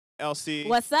LC.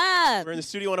 What's up? We're in the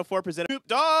Studio 104 presenting Snoop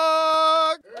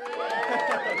Dogg.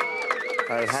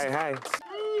 Hey.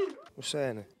 What's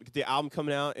happening? The album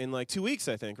coming out in like 2 weeks,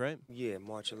 I think, right? Yeah,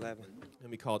 March 11th. It's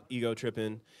gonna be called Ego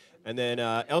Trippin'. And then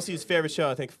LC's favorite show,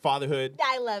 I think, Fatherhood.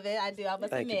 I love it. I do. I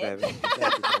must Thank you, admit. baby.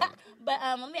 Thank you, baby. But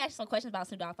let me ask you some questions about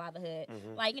Snoop Dogg fatherhood.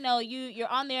 Like, you know, you're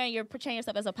on there and you're portraying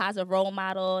yourself as a positive role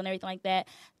model and everything like that.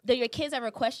 Do your kids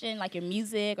ever question like your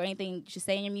music or anything you should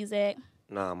say in your music?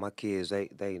 Nah, my kids,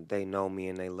 they know me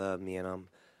and they love me, and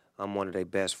I'm one of their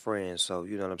best friends. So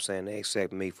you know what I'm saying? They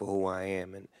accept me for who I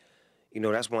am, and you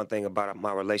know that's one thing about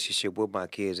my relationship with my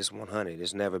kids. It's 100.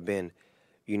 It's never been,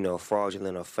 you know,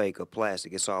 fraudulent or fake or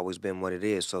plastic. It's always been what it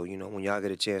is. So you know when y'all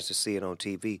get a chance to see it on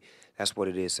TV, that's what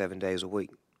it is 7 days a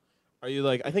week. Are you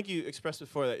like? I think you expressed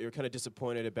before that you're kind of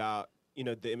disappointed about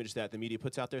the image that the media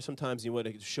puts out there. Sometimes you want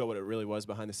to show what it really was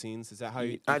behind the scenes. Is that how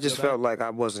you? I just felt like I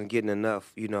wasn't getting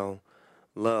enough,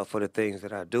 love for the things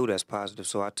that I do that's positive.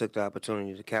 So I took the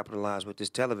opportunity to capitalize with this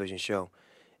television show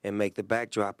and make the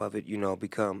backdrop of it,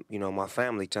 become, my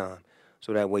family time.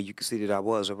 So that way you can see that I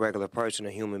was a regular person,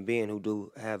 a human being who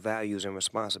do have values and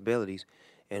responsibilities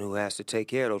and who has to take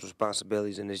care of those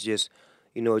responsibilities. And it's just,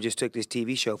 it just took this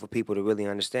TV show for people to really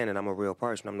understand that I'm a real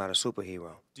person. I'm not a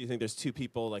superhero. Do you think there's two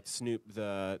people, like Snoop,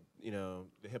 the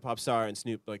hip-hop star, and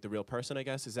Snoop, like the real person, I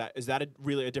guess? Is that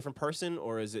really a different person,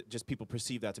 or is it just people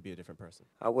perceive that to be a different person?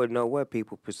 I wouldn't know what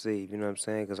people perceive, you know what I'm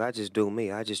saying? Because I just do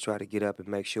me. I just try to get up and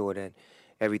make sure that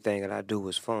everything that I do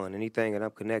is fun. Anything that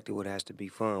I'm connected with has to be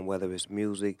fun, whether it's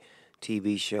music,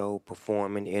 TV show,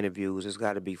 performing, interviews. It's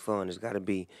got to be fun. It's got to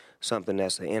be something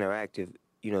that's an interactive,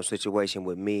 situation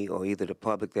with me or either the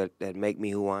public that make me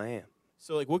who I am.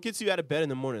 So, like, what gets you out of bed in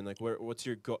the morning? Like, what's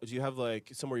your goal? Do you have, like,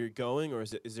 somewhere you're going, or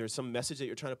is there some message that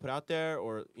you're trying to put out there,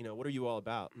 or, what are you all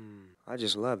about? I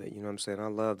just love it, you know what I'm saying? I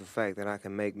love the fact that I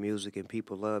can make music and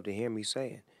people love to hear me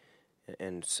say it.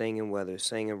 And singing, whether it's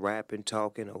singing, rapping,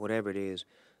 talking, or whatever it is,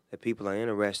 that people are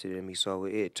interested in me, so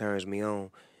it turns me on,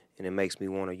 and it makes me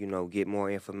want to, get more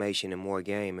information and more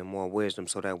game and more wisdom,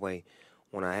 so that way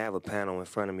when I have a panel in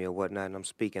front of me or whatnot and I'm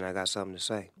speaking, I got something to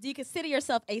say. Do you consider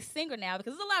yourself a singer now?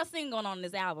 Because there's a lot of singing going on in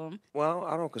this album. Well,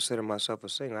 I don't consider myself a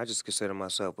singer. I just consider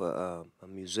myself a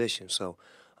musician. So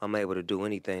I'm able to do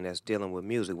anything that's dealing with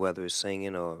music, whether it's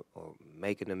singing or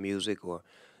making the music or,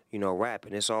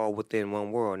 rapping. It's all within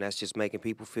one world, and that's just making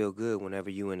people feel good whenever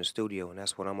you're in the studio, and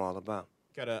that's what I'm all about.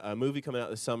 Got a movie coming out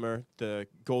this summer, The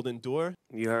Golden Door.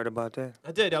 You heard about that?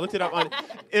 I did. I looked it up on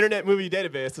Internet Movie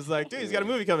Database. It's like, dude, he's got a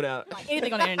movie coming out. Like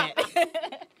anything on the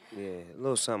internet. Yeah, a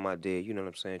little something I did, you know what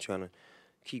I'm saying, trying to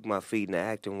keep my feet in the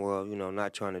acting world,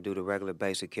 not trying to do the regular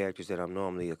basic characters that I'm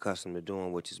normally accustomed to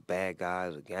doing, which is bad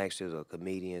guys or gangsters or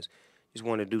comedians. Just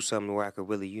want to do something where I could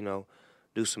really,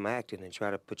 do some acting and try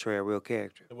to portray a real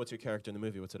character. And what's your character in the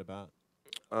movie? What's it about?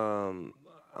 I'm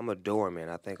a doorman.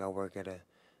 I think I work at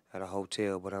a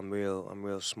hotel, but I'm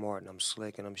real smart and I'm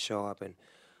slick and I'm sharp, and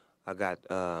I got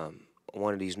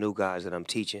one of these new guys that I'm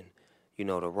teaching, the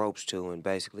ropes to, and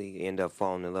basically end up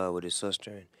falling in love with his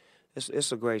sister, and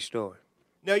it's a great story.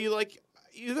 Now you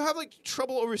have like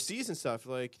trouble overseas and stuff,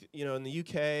 like in the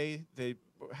UK they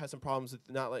had some problems with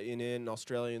not letting you in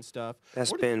Australia and stuff.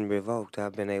 That's been revoked.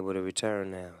 I've been able to return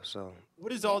now. So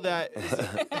what is all that?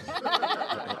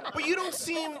 But you don't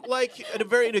seem like a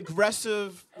very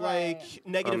aggressive, like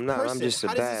negative I'm not. person. I'm just a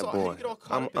bad boy.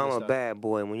 I'm a bad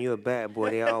boy. And when you're a bad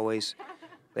boy,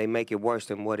 they make it worse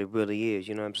than what it really is.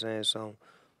 You know what I'm saying? So,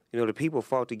 the people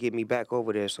fought to get me back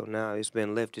over there. So now it's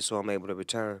been lifted, so I'm able to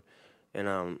return.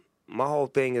 And my whole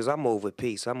thing is I move with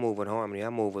peace. I move with harmony. I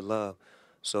move with love.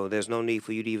 So there's no need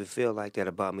for you to even feel like that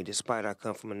about me, despite I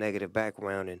come from a negative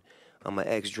background and I'm an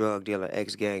ex-drug dealer,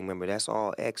 ex-gang member. That's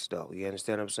all ex, though. You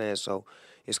understand what I'm saying? So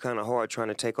it's kind of hard trying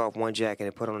to take off one jacket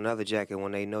and put on another jacket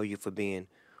when they know you for being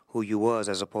who you was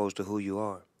as opposed to who you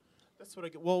are. That's what I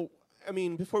get. Well, I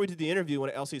mean, before we did the interview, one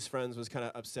of Elsie's friends was kind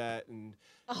of upset, and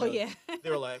they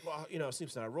were like, "Well,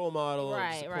 Snoop's not a role model."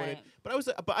 Right. But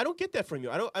I don't get that from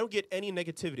you. I don't get any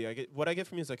negativity. What I get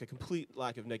from you is like a complete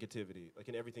lack of negativity, like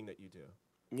in everything that you do.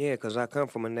 Yeah, because I come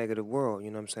from a negative world. You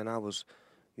know what I'm saying? I was,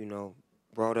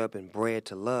 brought up and bred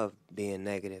to love being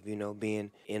negative.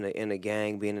 Being in a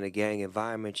gang, being in a gang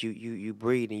environment, you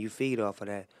breed and you feed off of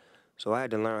that. So I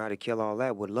had to learn how to kill all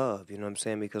that with love. You know what I'm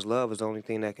saying? Because love is the only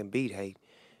thing that can beat hate.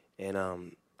 And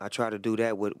I try to do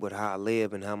that with how I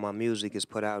live and how my music is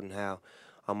put out and how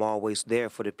I'm always there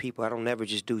for the people. I don't never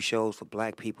just do shows for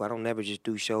black people. I don't never just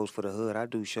do shows for the hood. I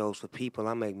do shows for people.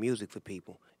 I make music for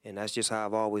people. And that's just how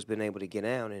I've always been able to get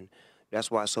down. And that's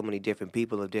why so many different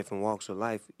people of different walks of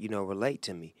life, relate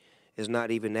to me. It's not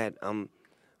even that I'm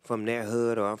from their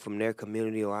hood or I'm from their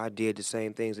community or I did the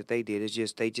same things that they did. It's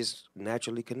just they just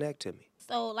naturally connect to me.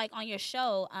 So, like on your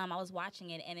show, I was watching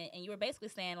it, and you were basically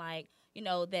saying like, you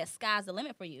know, that sky's the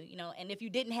limit for you, you know, and if you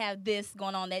didn't have this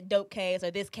going on, that dope case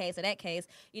or this case or that case,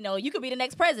 you know, you could be the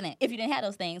next president if you didn't have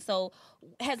those things. So,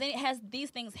 has these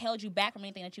things held you back from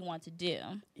anything that you want to do?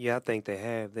 Yeah, I think they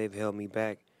have. They've held me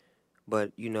back,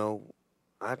 but you know,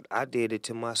 I did it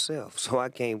to myself, so I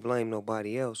can't blame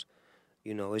nobody else.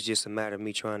 You know, it's just a matter of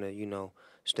me trying to, you know,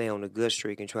 stay on the good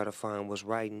streak and try to find what's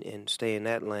right and stay in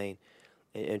that lane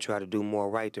and try to do more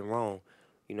right than wrong.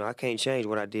 You know, I can't change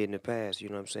what I did in the past, you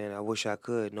know what I'm saying? I wish I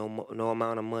could. No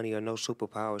amount of money or no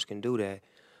superpowers can do that.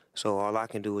 So all I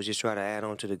can do is just try to add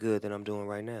on to the good that I'm doing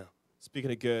right now.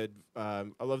 Speaking of good, I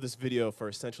love this video for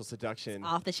Essential Seduction.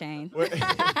 Off the chain.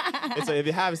 It's like, if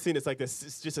you haven't seen it, it's like this,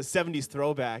 it's just a 70s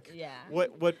throwback. Yeah.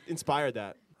 What inspired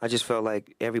that? I just felt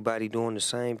like everybody doing the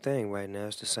same thing right now.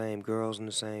 It's the same girls in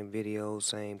the same videos,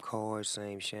 same cars,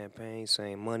 same champagne,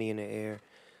 same money in the air,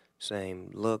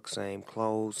 same look, same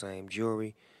clothes, same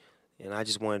jewelry. And I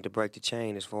just wanted to break the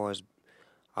chain as far as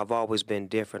I've always been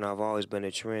different. I've always been a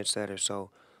trendsetter.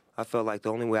 So I felt like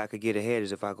the only way I could get ahead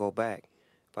is if I go back.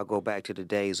 If I go back to the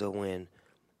days of when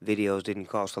videos didn't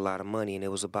cost a lot of money and it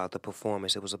was about the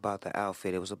performance, it was about the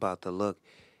outfit, it was about the look.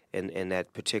 And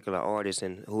that particular artist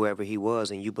and whoever he was,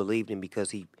 and you believed him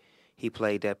because he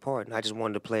played that part. And I just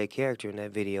wanted to play a character in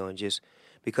that video, and just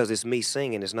because it's me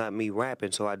singing, it's not me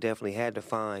rapping, so I definitely had to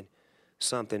find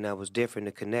something that was different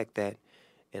to connect that.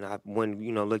 And I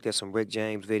looked at some Rick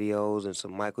James videos and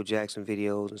some Michael Jackson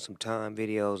videos and some Time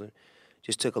videos and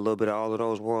just took a little bit of all of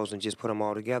those worlds and just put them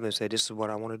all together and said, this is what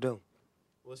I want to do.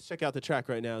 Let's check out the track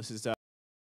right now. This is